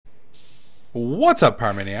What's up,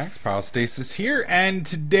 Pyromaniacs? Pyrostasis here, and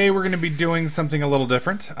today we're going to be doing something a little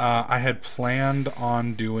different. I had planned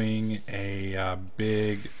on doing a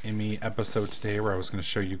big IMI episode today where I was going to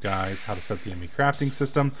show you guys how to set the IMI crafting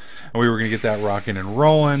system, and we were going to get that rocking and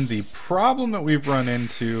rolling. The problem that we've run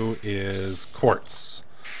into is quartz,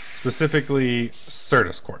 specifically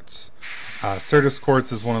Certus quartz. Certus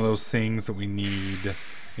quartz is one of those things that we need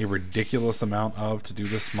a ridiculous amount of to do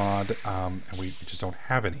this mod, and we just don't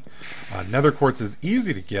have any. Nether quartz is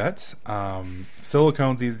easy to get,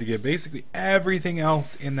 silicone's easy to get, basically everything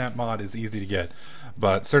else in that mod is easy to get,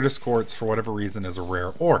 but Certus quartz for whatever reason is a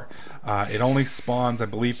rare ore. It only spawns, I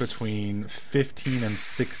believe, between 15 and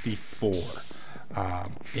 64.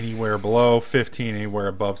 Anywhere below 15, anywhere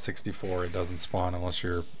above 64 it doesn't spawn unless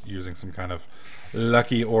you're using some kind of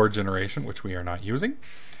lucky ore generation, which we are not using.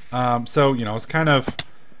 So you know, it's kind of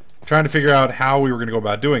trying to figure out how we were going to go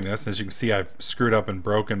about doing this. As you can see, I've screwed up and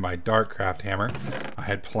broken my Darkcraft hammer. I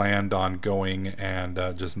had planned on going and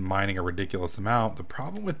just mining a ridiculous amount. The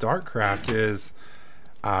problem with Darkcraft is,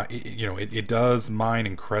 it does mine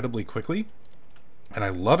incredibly quickly, and I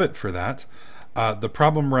love it for that. The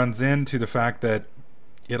problem runs into the fact that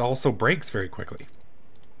it also breaks very quickly.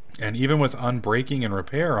 And even with unbreaking and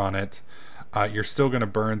repair on it, you're still going to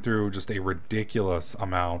burn through just a ridiculous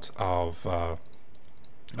amount of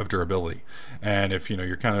durability. And if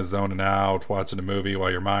you're kind of zoning out watching a movie while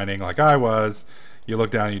you're mining like I was, you look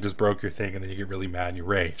down and you just broke your thing and then you get really mad and you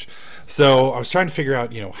rage. So I was trying to figure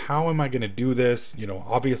out, how am I going to do this?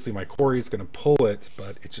 Obviously my quarry is going to pull it,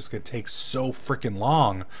 but it's just going to take so freaking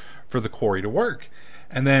long for the quarry to work.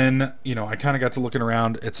 And then I kind of got to looking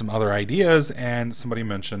around at some other ideas, and somebody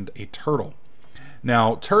mentioned a turtle.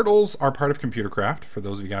 Now, turtles are part of computercraft, for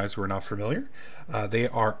those of you guys who are not familiar. They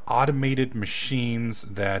are automated machines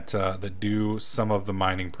that do some of the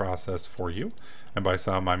mining process for you. And by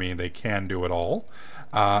some, I mean they can do it all.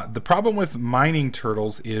 The problem with mining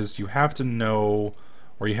turtles is you have to know,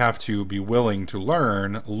 or you have to be willing to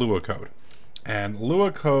learn Lua code. And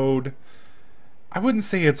Lua code, I wouldn't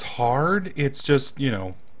say it's hard, it's just,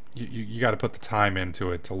 you got to put the time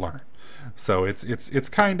into it to learn. So it's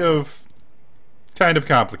kind of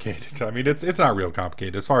complicated. I mean, it's not real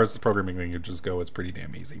complicated. As far as the programming languages go, it's pretty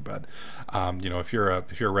damn easy. But if you're a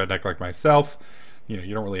redneck like myself,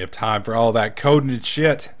 you don't really have time for all that coding and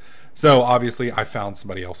shit. So obviously, I found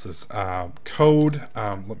somebody else's code.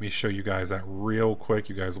 Let me show you guys that real quick.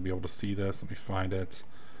 You guys will be able to see this. Let me find it,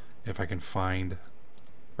 if I can find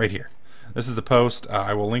right here. This is the post.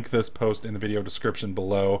 I will link this post in the video description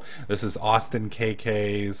below. This is Austin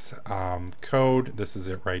KK's code. This is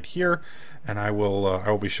it right here, and I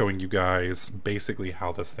will be showing you guys basically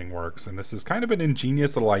how this thing works. And this is kind of an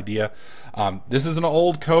ingenious little idea. This is an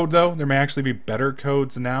old code though. There may actually be better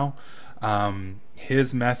codes now.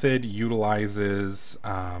 His method utilizes,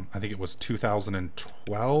 I think it was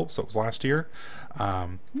 2012, so it was last year.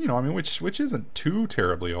 Which isn't too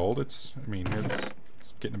terribly old. It's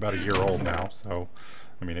getting about a year old now, so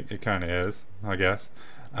it kind of is, I guess.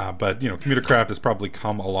 But computercraft has probably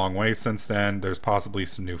come a long way since then. There's possibly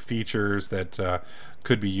some new features that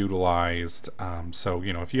could be utilized. So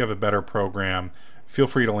if you have a better program, feel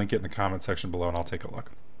free to link it in the comment section below and I'll take a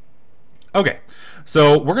look. Okay,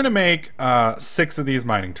 so we're going to make 6 of these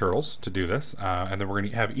mining turtles to do this, and then we're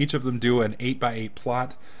going to have each of them do an 8x8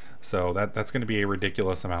 plot. So that's going to be a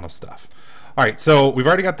ridiculous amount of stuff. Alright, so we've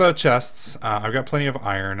already got the chests. I've got plenty of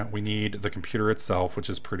iron. We need the computer itself, which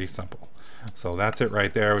is pretty simple. So that's it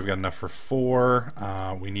right there. We've got enough for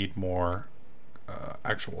 4. We need more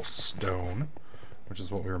actual stone, which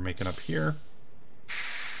is what we were making up here.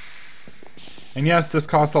 And yes, this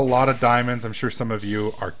costs a lot of diamonds. I'm sure some of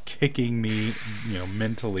you are kicking me,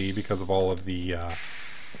 mentally because of all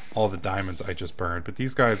the diamonds I just burned, but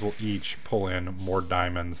these guys will each pull in more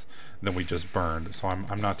diamonds than we just burned, so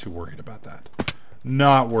I'm not too worried about that.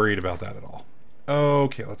 Not worried about that at all.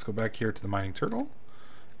 Okay, let's go back here to the mining turtle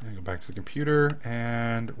and go back to the computer,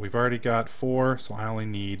 and we've already got 4, so I only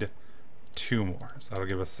need 2 more, so that'll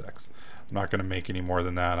give us 6. I'm not going to make any more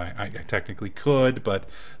than that. I technically could, but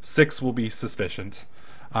 6 will be sufficient.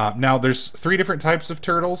 Now there's 3 different types of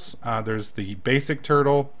turtles. There's the basic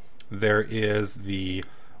turtle, there is the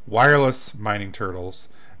wireless mining turtles,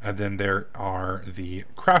 and then there are the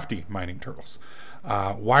crafty mining turtles.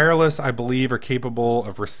 Wireless, I believe, are capable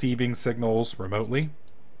of receiving signals remotely.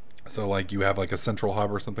 So like you have like a central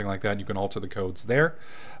hub or something like that, and you can alter the codes there.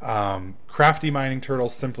 Crafty mining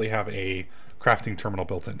turtles simply have a crafting terminal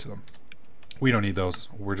built into them. We don't need those.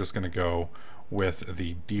 We're just going to go with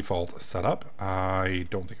the default setup. I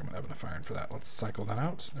don't think I'm going to have enough iron for that. Let's cycle that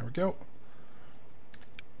out. There we go.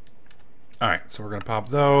 Alright, so we're going to pop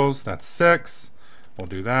those. That's 6. We'll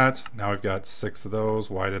do that. Now we've got 6 of those.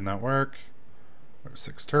 Why didn't that work? There's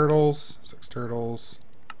 6 turtles. 6 turtles.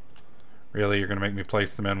 Really? You're going to make me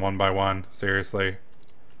place them in one by one? Seriously?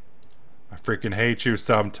 I freaking hate you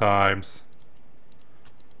sometimes.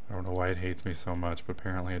 I don't know why it hates me so much, but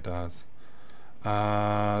apparently it does.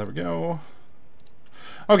 There we go.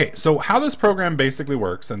 Okay, so how this program basically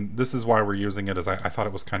works, and this is why we're using it, is I thought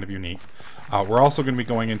it was kind of unique. We're also going to be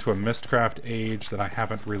going into a Mistcraft age that I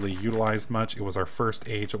haven't really utilized much. It was our first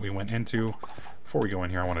age that we went into. Before we go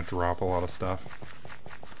in here, I want to drop a lot of stuff.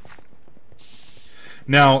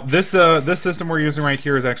 Now, this system we're using right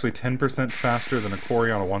here is actually 10% faster than a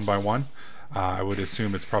Quarry on a 1x1. I would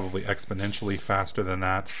assume it's probably exponentially faster than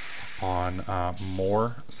that on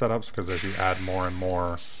more setups, because as you add more and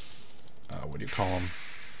more, what do you call them?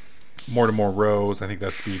 More to more rows, I think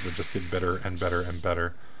that speed would just get better and better and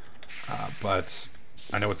better. But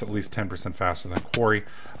I know it's at least 10% faster than Quarry.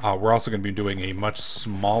 We're also going to be doing a much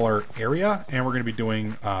smaller area, and we're going to be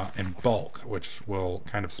doing in bulk, which will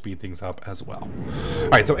kind of speed things up as well. All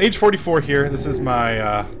right, so age 44 here. This is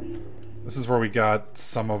my this is where we got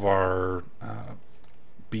some of our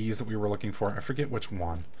bees that we were looking for. I forget which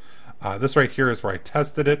one. This right here is where I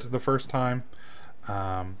tested it the first time.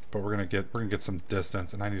 But we're gonna get some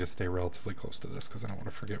distance, and I need to stay relatively close to this because I don't want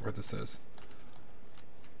to forget where this is.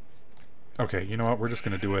 Okay, you know what? We're just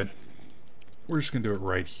gonna do it. We're just gonna do it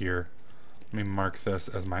right here. Let me mark this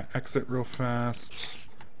as my exit real fast, if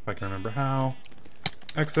I can remember how.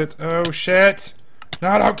 Exit. Oh shit!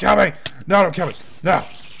 No, don't kill me! No, don't kill me! No,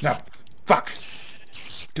 no, fuck!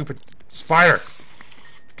 Stupid spider!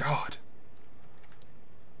 God.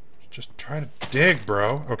 Just try to dig,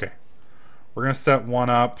 bro. Okay. We're going to set one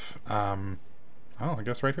up. Oh, I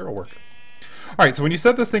guess right here will work. Alright, so when you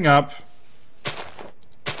set this thing up,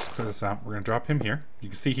 let's clear this out. We're going to drop him here. You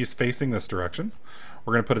can see he's facing this direction.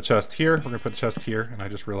 We're going to put a chest here. We're going to put a chest here. And I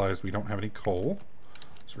just realized we don't have any coal.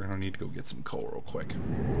 So we're going to need to go get some coal real quick.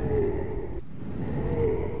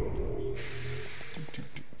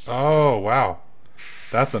 Oh, wow.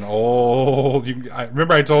 That's an old... I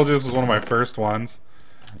remember I told you this was one of my first ones.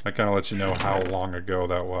 I kind of let you know how long ago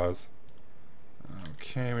that was.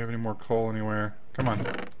 Okay, we have any more coal anywhere? Come on.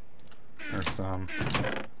 There's some.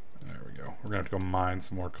 There we go. We're gonna have to go mine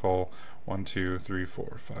some more coal. 1, 2, 3,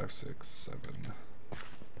 4, 5, 6, 7.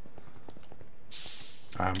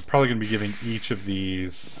 I'm probably gonna be giving each of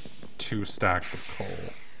these 2 stacks of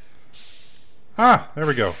coal. Ah, there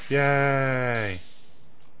we go. Yay!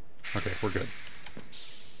 Okay, we're good.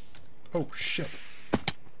 Oh shit.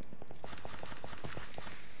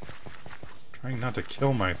 Trying not to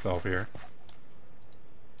kill myself here.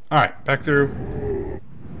 Alright, back through.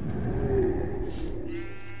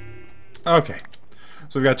 Okay.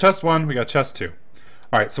 So we've got chest 1, we got chest 2.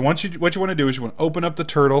 Alright, so what you want to do is you want to open up the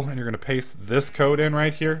turtle, and you're going to paste this code in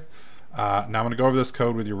right here. Now I'm going to go over this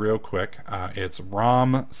code with you real quick. It's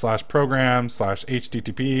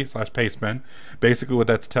rom/program/http/pastebin. Basically what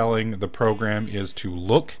that's telling the program is to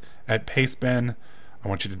look at pastebin. I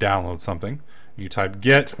want you to download something. You type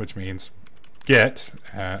get, which means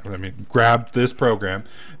grab this program.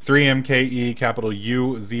 3MKE capital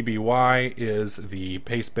U ZBY is the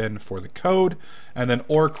pastebin for the code, and then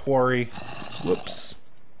OreQuarry, whoops,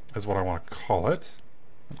 is what I want to call it.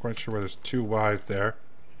 I'm not quite sure where there's 2 Y's there.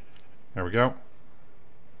 There we go.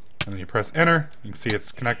 And then you press enter. You can see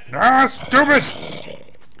it's connected. Ah, stupid!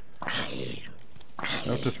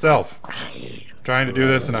 Note to self. Trying to do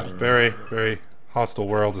this in a very, very hostile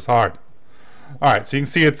world is hard. Alright, so you can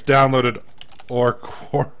see it's downloaded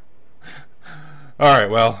OreQuarry. Alright,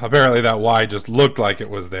 well, apparently that Y just looked like it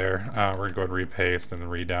was there. We're going to go ahead and repaste and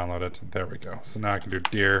re-download it. There we go. So now I can do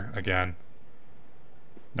deer again.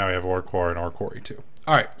 Now we have OreQuarry and OreQuarry 2.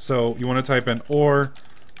 Alright, so you want to type in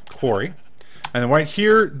OreQuarry. And then right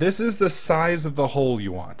here, this is the size of the hole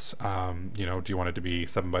you want. You know, do you want it to be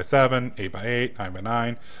 7 by 7, 8 by 8, 9 by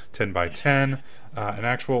 9, 10 by 10? In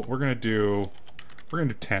actual, we're gonna do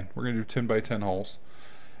 10. We're gonna do 10 by 10 holes.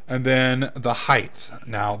 And then the height.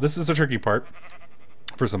 Now, this is the tricky part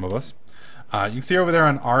for some of us. You can see over there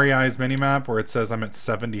on REI's minimap where it says I'm at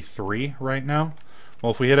 73 right now.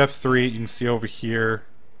 Well, if we hit F3, you can see over here.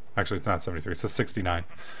 Actually, it's not 73, it says 69.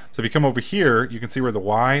 So if you come over here, you can see where the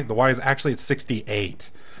Y is actually at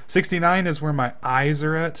 68. 69 is where my eyes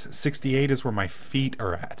are at, 68 is where my feet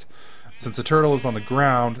are at. Since the turtle is on the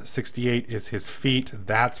ground, 68 is his feet,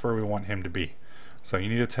 that's where we want him to be. So you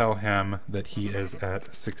need to tell him that he is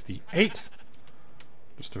at 68.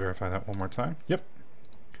 Just to verify that one more time. Yep.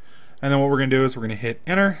 And then what we're going to do is we're going to hit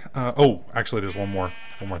enter. Oh, actually there's one more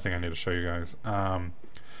thing I need to show you guys.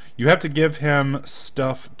 You have to give him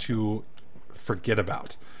stuff to forget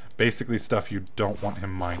about. Basically stuff you don't want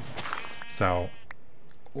him mining. So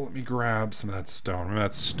let me grab some of that stone. Remember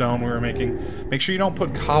that stone we were making? Make sure you don't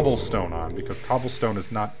put cobblestone on, because cobblestone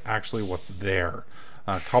is not actually what's there.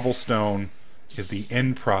 Cobblestone is the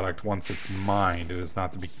end product once it's mined. It is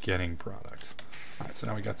not the beginning product. Alright, so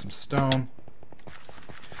now we got some stone.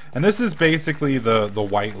 And this is basically the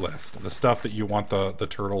whitelist, the stuff that you want the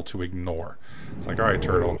turtle to ignore. It's like, alright,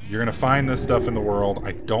 turtle, you're going to find this stuff in the world.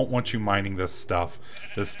 I don't want you mining this stuff.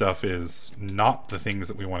 This stuff is not the things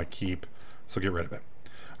that we want to keep, so get rid of it.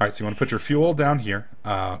 Alright, so you want to put your fuel down here.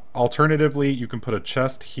 Alternatively, you can put a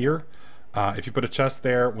chest here. If you put a chest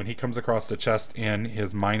there, when he comes across the chest in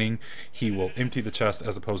his mining, he will empty the chest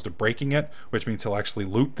as opposed to breaking it, which means he'll actually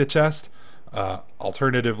loot the chest.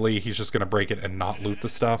 Alternatively, he's just going to break it and not loot the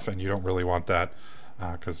stuff, and you don't really want that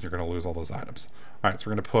because you're going to lose all those items. Alright, so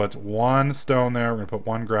we're going to put one stone there, we're going to put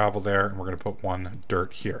one gravel there, and we're going to put one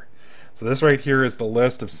dirt here. So this right here is the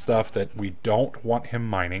list of stuff that we don't want him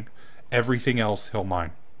mining. Everything else he'll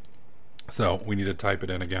mine. So we need to type it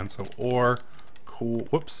in again. So OreQuarry.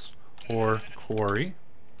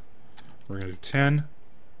 We're going to do 10,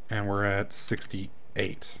 and we're at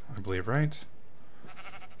 68, I believe, right?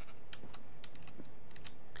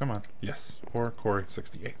 Come on. Yes. OreQuarry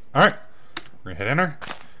 68. Alright. We're going to hit enter.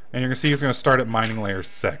 And you're going to see he's going to start at mining layer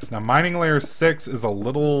 6. Now, mining layer 6 is a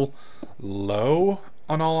little low,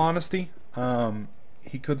 on all honesty.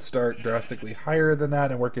 He could start drastically higher than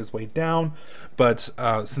that and work his way down. But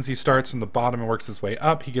since he starts from the bottom and works his way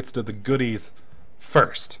up, he gets to the goodies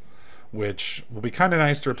first, which will be kind of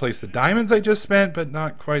nice to replace the diamonds I just spent, but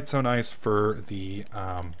not quite so nice for the,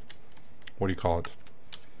 what do you call it?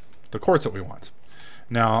 The quartz that we want.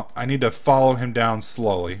 Now, I need to follow him down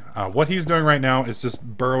slowly. What he's doing right now is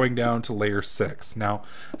just burrowing down to layer 6. Now,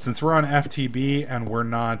 since we're on FTB and we're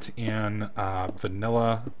not in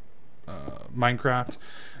vanilla Minecraft,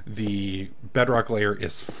 the bedrock layer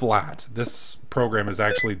is flat. This program is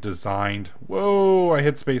actually designed... Whoa, I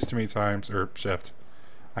hit space too many times, or shift.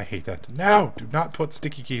 I hate that. No, do not put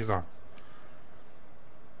sticky keys on.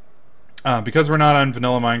 Because we're not on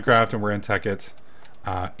vanilla Minecraft and we're in Tekkit,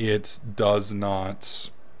 it does not...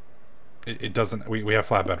 It doesn't... We have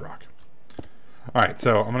flat bedrock. Alright,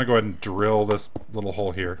 so I'm going to go ahead and drill this little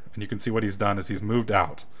hole here. And you can see what he's done is he's moved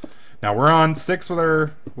out. Now we're on 6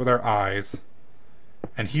 with our eyes.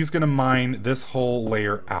 And he's going to mine this whole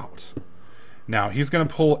layer out. Now he's going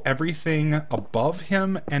to pull everything above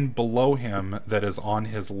him and below him that is on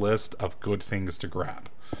his list of good things to grab.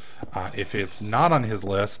 If it's not on his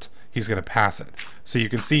list, he's going to pass it. So you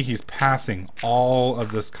can see he's passing all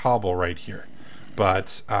of this cobble right here.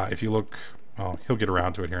 But if you look... Oh, he'll get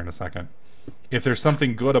around to it here in a second. If there's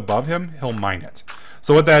something good above him, he'll mine it.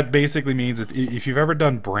 So what that basically means, if you've ever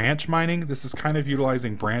done branch mining, this is kind of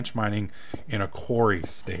utilizing branch mining in a quarry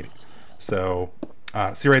state. So,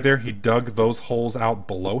 see right there, he dug those holes out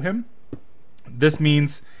below him. This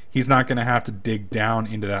means he's not going to have to dig down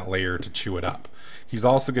into that layer to chew it up. He's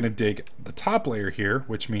also going to dig the top layer here,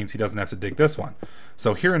 which means he doesn't have to dig this one.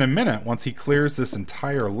 So here in a minute, once he clears this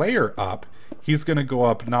entire layer up, he's going to go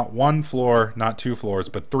up not 1 floor, not 2 floors,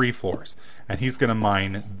 but 3 floors. And he's going to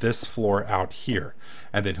mine this floor out here.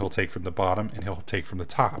 And then he'll take from the bottom and he'll take from the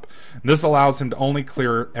top. And this allows him to only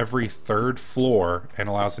clear every 3rd floor and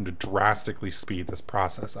allows him to drastically speed this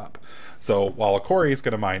process up. So while a quarry is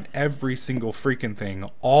going to mine every single freaking thing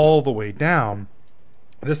all the way down,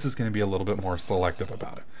 this is going to be a little bit more selective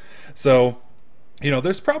about it. So, you know,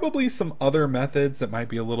 there's probably some other methods that might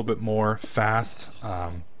be a little bit more fast.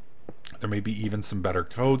 There may be even some better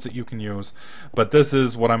codes that you can use, but this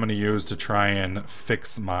is what I'm going to use to try and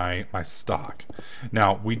fix my stock.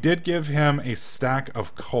 Now, we did give him a stack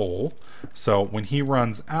of coal, so when he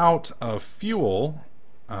runs out of fuel,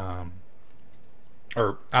 or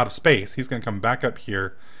out of space, he's going to come back up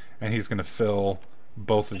here, and he's going to fill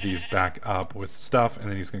both of these back up with stuff, and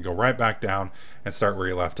then he's going to go right back down and start where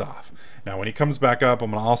he left off. Now, when he comes back up,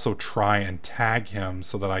 I'm going to also try and tag him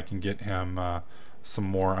so that I can get him... some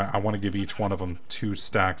more. I want to give each one of them 2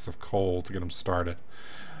 stacks of coal to get them started.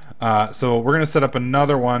 So we're going to set up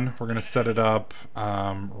another one. We're going to set it up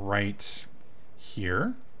right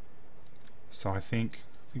here. So I think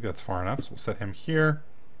that's far enough. So we'll set him here.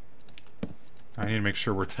 I need to make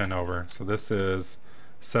sure we're 10 over. So this is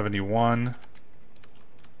 71.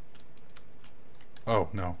 Oh,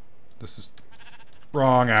 no. This is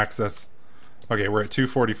wrong axis. Okay, we're at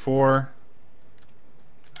 244.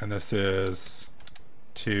 And this is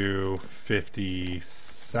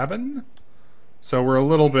 257. So we're a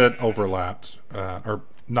little bit overlapped, or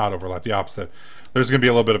not overlapped, the opposite. There's going to be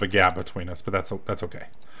a little bit of a gap between us, but that's okay.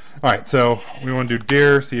 Alright, so we want to do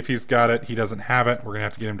dir, see if he's got it. He doesn't have it. We're going to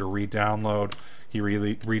have to get him to re-download. He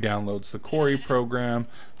re-downloads the Quarry program.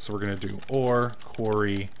 So we're going to do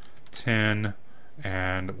OreQuarry 10.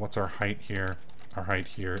 And what's our height here? Our height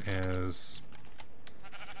here is...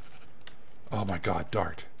 Oh my god,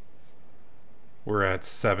 dart. We're at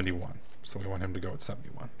 71. So we want him to go at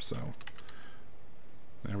 71. So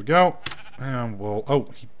there we go. And we'll... Oh,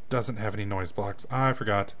 he doesn't have any noise blocks. I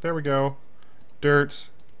forgot. There we go. Dirt.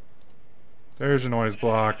 There's your noise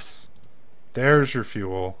blocks. There's your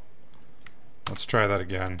fuel. Let's try that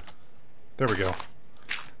again. There we go.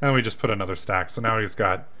 And we just put another stack. So now he's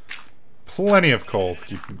got plenty of coal to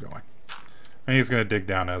keep him going. And he's going to dig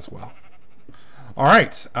down as well.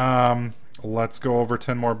 Alright. Let's go over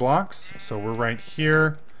 10 more blocks. So we're right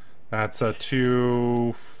here. That's a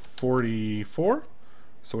 244.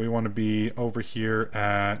 So we want to be over here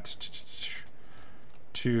at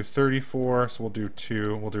 234. So we'll do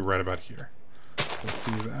 2. We'll do right about here. Place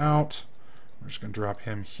these out. We're just going to drop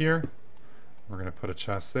him here. We're going to put a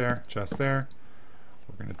chest there, chest there.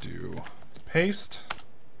 We're going to do paste.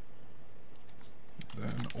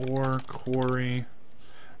 Then OreQuarry.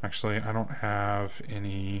 Actually, I don't have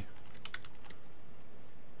any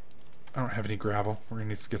gravel. We're going to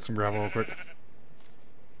need to get some gravel real quick.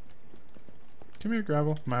 Give me a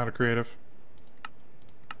gravel. I'm out of creative.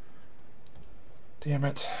 Damn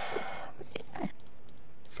it.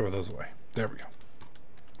 Throw those away. There we go.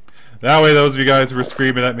 That way, those of you guys who were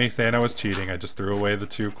screaming at me saying I was cheating, I just threw away the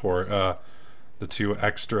two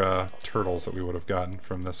extra turtles that we would have gotten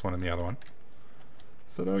from this one and the other one.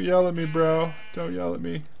 So don't yell at me, bro. Don't yell at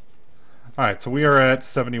me. Alright, so we are at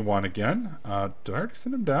 71 again. Did I already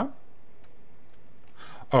send him down?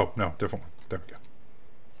 Oh, no, different one. There we go.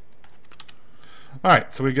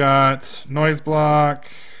 Alright, so we got noise block,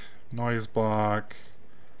 noise block,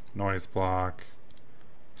 noise block,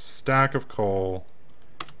 stack of coal,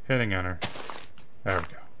 hitting enter. There we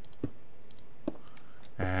go.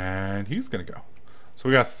 And he's going to go. So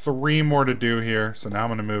we got 3 more to do here. So now I'm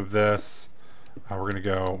going to move this. We're going to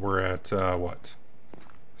go, we're at, what?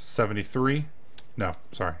 73? No,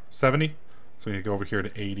 sorry, 70. So we need to go over here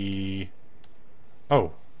to 80.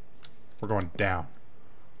 Oh, we're going down.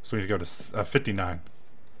 So we need to go to 59.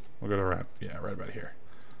 We'll go to right, yeah, right about here.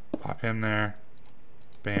 Pop him there.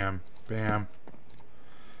 Bam, bam.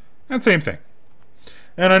 And same thing.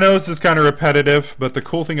 And I know this is kind of repetitive, but the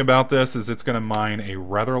cool thing about this is it's going to mine a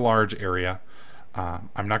rather large area.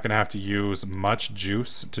 I'm not going to have to use much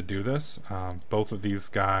juice to do this. Both of these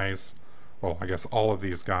guys, well, I guess all of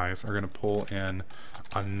these guys are going to pull in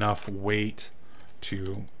enough weight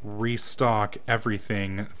to restock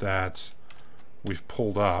everything that we've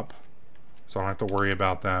pulled up. So I don't have to worry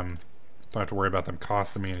about them. Don't have to worry about them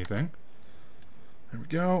costing me anything. There we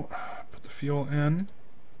go. Put the fuel in.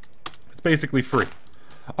 It's basically free.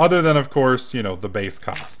 Other than, of course, you know, the base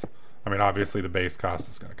cost. I mean, obviously the base cost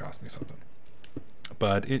is going to cost me something.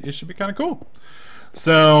 But it should be kind of cool.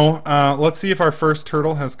 So let's see if our first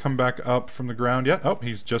turtle has come back up from the ground yet. Oh,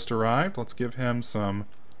 he's just arrived. Let's give him some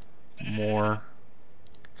more.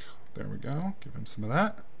 There we go. Give him some of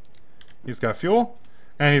that. He's got fuel.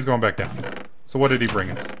 And he's going back down. So what did he bring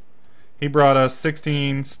us? He brought us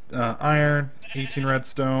 16 iron, 18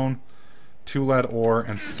 redstone, 2 lead ore,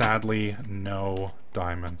 and sadly, no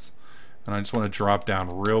diamonds. And I just want to drop down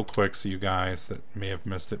real quick so you guys that may have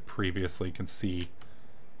missed it previously can see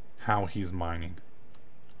how he's mining.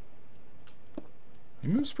 He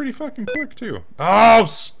moves pretty fucking quick, too. Oh,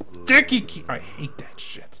 sticky key. I hate that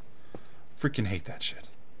shit. Freaking hate that shit.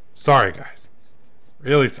 Sorry, guys.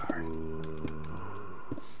 Really sorry.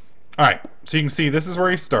 Alright, so you can see this is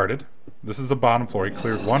where he started. This is the bottom floor. He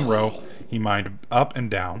cleared 1 row. He mined up and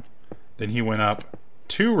down. Then he went up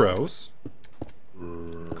 2 rows.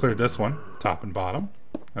 Cleared this one, top and bottom.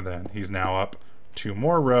 And then he's now up 2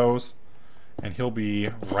 more rows. And he'll be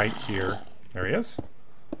right here. There he is.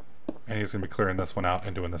 And he's going to be clearing this one out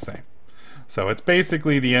and doing the same. So it's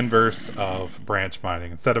basically the inverse of branch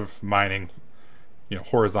mining. Instead of mining, you know,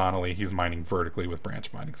 horizontally, he's mining vertically with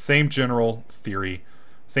branch mining. Same general theory,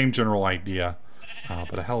 same general idea,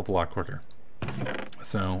 but a hell of a lot quicker.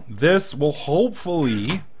 So this will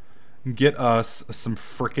hopefully get us some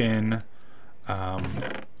frickin'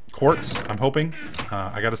 quartz, I'm hoping.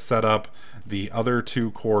 I got to set up the other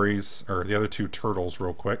 2 quarries, or the other 2 turtles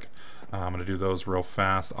real quick. I'm going to do those real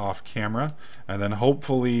fast off camera. And then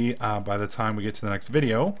hopefully by the time we get to the next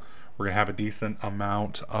video, we're going to have a decent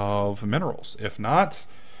amount of minerals. If not,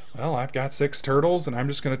 well, I've got 6 turtles and I'm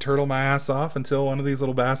just going to turtle my ass off until one of these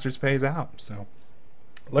little bastards pays out. So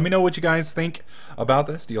let me know what you guys think about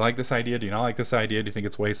this. Do you like this idea? Do you not like this idea? Do you think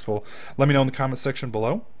it's wasteful? Let me know in the comment section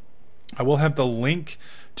below. I will have the link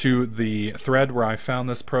to the thread where I found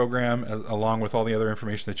this program, along with all the other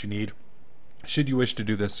information that you need, should you wish to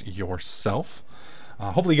do this yourself.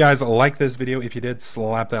 Hopefully you guys like this video. If you did,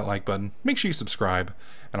 slap that like button. Make sure you subscribe,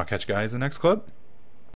 and I'll catch you guys in the next clip.